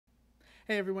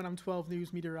Hey everyone, I'm 12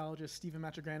 News meteorologist Stephen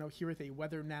Matrigrano here with a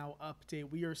Weather Now update.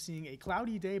 We are seeing a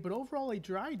cloudy day, but overall a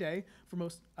dry day for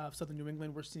most of southern New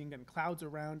England. We're seeing clouds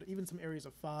around, even some areas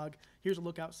of fog. Here's a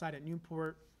look outside at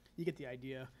Newport. You get the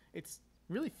idea. It's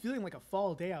really feeling like a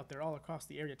fall day out there all across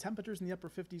the area. Temperatures in the upper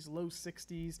 50s, low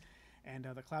 60s, and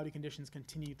the cloudy conditions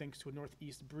continue thanks to a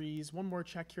northeast breeze. One more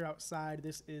check here outside.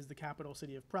 This is the capital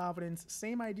city of Providence.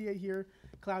 Same idea here.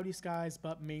 Cloudy skies,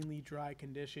 but mainly dry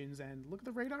conditions. And look at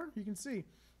the radar. You can see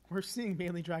we're seeing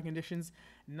mainly dry conditions.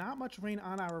 Not much rain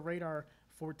on our radar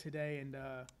for today, and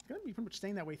going to be pretty much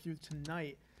staying that way through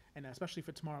tonight, and especially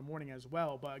for tomorrow morning as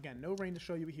well. But again, no rain to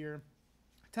show you here.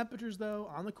 Temperatures, though,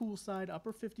 on the cool side,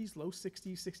 upper 50s, low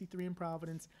 60s, 63 in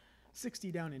Providence,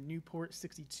 60 down in Newport,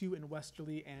 62 in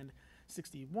Westerly, and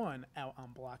 61 out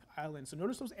on Block Island. So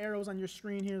notice those arrows on your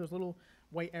screen here, those little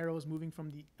white arrows moving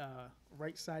from the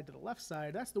right side to the left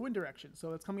side. That's the wind direction.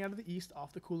 So it's coming out of the east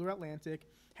off the cooler Atlantic,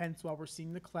 hence why we're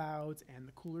seeing the clouds and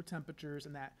the cooler temperatures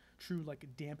and that true like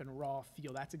damp and raw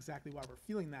feel. That's exactly why we're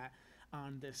feeling that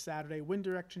on this Saturday. Wind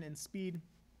direction and speed,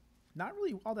 not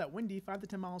really all that windy, 5 to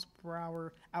 10 miles per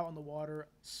hour out on the water,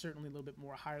 certainly a little bit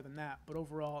more higher than that, but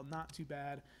overall not too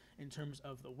bad in terms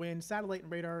of the wind. Satellite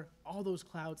and radar, all those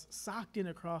clouds socked in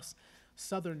across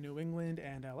southern New England,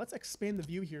 and let's expand the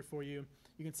view here for you.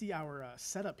 You can see our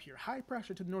setup here. High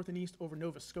pressure to the north and east over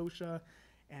Nova Scotia,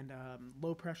 and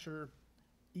low pressure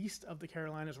east of the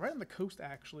Carolinas, right on the coast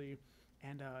actually.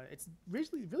 And it's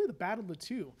really the battle of the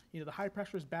two. You know, the high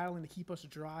pressure is battling to keep us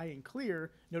dry and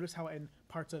clear. Notice how in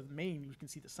parts of Maine you can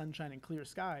see the sunshine and clear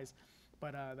skies.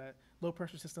 But that low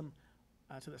pressure system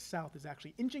to the south is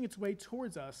actually inching its way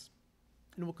towards us,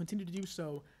 and will continue to do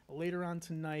so later on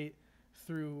tonight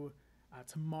through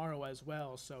tomorrow as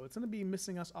well. So it's going to be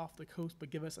missing us off the coast, but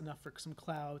give us enough for some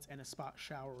clouds and a spot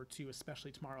shower or two,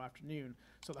 especially tomorrow afternoon.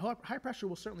 So the high pressure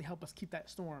will certainly help us keep that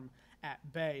storm at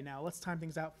bay. Now let's time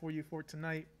things out for you for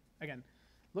tonight. Again,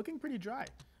 looking pretty dry.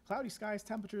 Cloudy skies,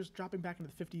 temperatures dropping back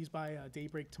into the 50s by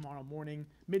daybreak tomorrow morning,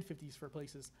 mid-50s for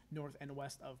places north and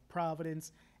west of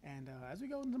Providence. And as we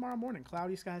go into tomorrow morning,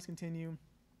 cloudy skies continue.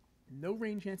 No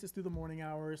rain chances through the morning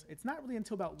hours. It's not really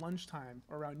until about lunchtime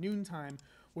or around noontime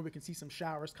where we can see some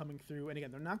showers coming through. And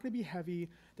again, they're not going to be heavy.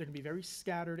 They're going to be very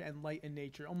scattered and light in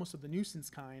nature, almost of the nuisance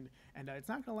kind. And it's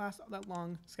not going to last that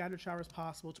long. Scattered showers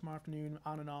possible tomorrow afternoon,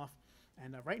 on and off,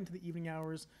 and right into the evening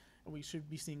hours. And we should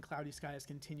be seeing cloudy skies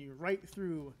continue right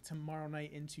through tomorrow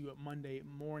night into Monday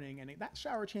morning. And that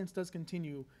shower chance does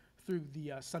continue through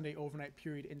the Sunday overnight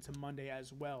period into Monday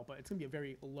as well. But it's going to be a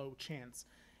very low chance.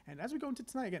 And as we go into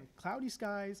tonight, again, cloudy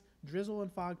skies, drizzle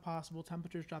and fog possible,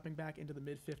 temperatures dropping back into the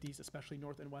mid-50s, especially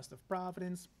north and west of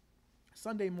Providence.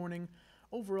 Sunday morning,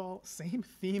 overall, same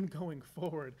theme going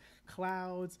forward.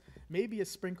 Clouds, maybe a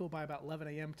sprinkle by about 11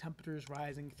 a.m., temperatures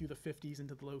rising through the 50s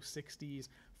into the low 60s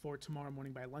for tomorrow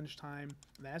morning by lunchtime.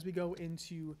 And as we go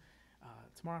into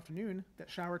tomorrow afternoon, that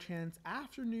shower chance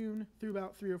afternoon through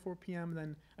about 3 or 4 p.m. And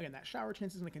then, again, that shower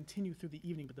chance is going to continue through the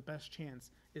evening, but the best chance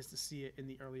is to see it in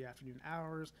the early afternoon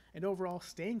hours. And overall,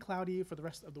 staying cloudy for the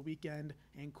rest of the weekend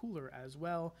and cooler as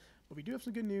well. But we do have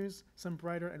some good news. Some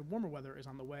brighter and warmer weather is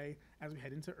on the way as we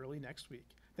head into early next week.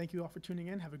 Thank you all for tuning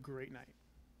in. Have a great night.